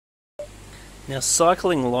Now,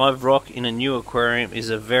 cycling live rock in a new aquarium is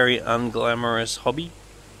a very unglamorous hobby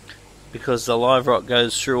because the live rock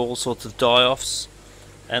goes through all sorts of die-offs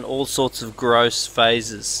and all sorts of gross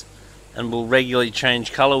phases and will regularly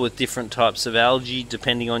change colour with different types of algae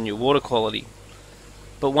depending on your water quality.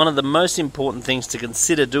 But one of the most important things to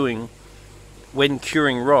consider doing when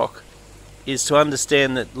curing rock is to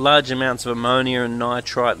understand that large amounts of ammonia and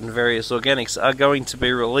nitrite and various organics are going to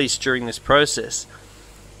be released during this process,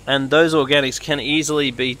 and those organics can easily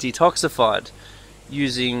be detoxified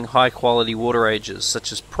using high quality water agents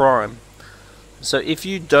such as Prime. So if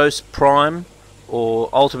you dose Prime or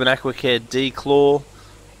Ultimate Aquacare D-Chlor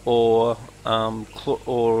or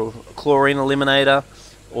Chlorine Eliminator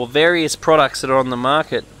or various products that are on the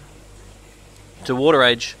market to water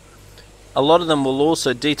age, a lot of them will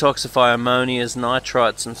also detoxify ammonias,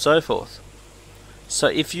 nitrites and so forth. So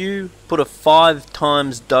if you put a 5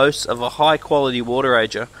 times dose of a high quality water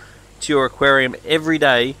ager to your aquarium every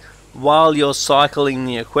day while you're cycling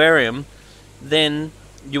the aquarium, then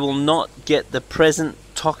you will not get the present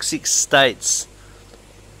toxic states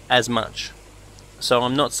as much. So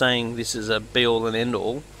I'm not saying this is a be all and end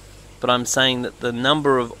all, but I'm saying that the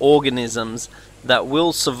number of organisms that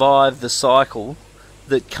will survive the cycle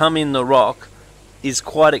that come in the rock is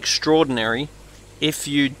quite extraordinary if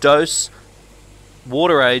you dose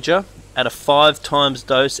water ager at a 5 times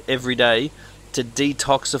dose every day to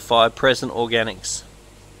detoxify present organics.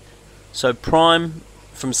 So Prime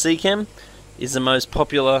from Seachem is the most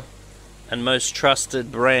popular and most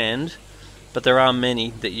trusted brand, but there are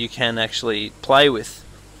many that you can actually play with,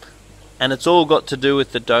 and it's all got to do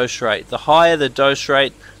with the dose rate. The higher the dose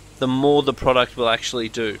rate, the more the product will actually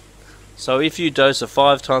do. So if you dose a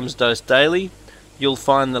 5 times dose daily, you'll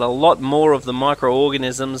find that a lot more of the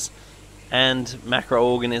microorganisms and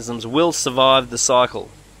macroorganisms will survive the cycle.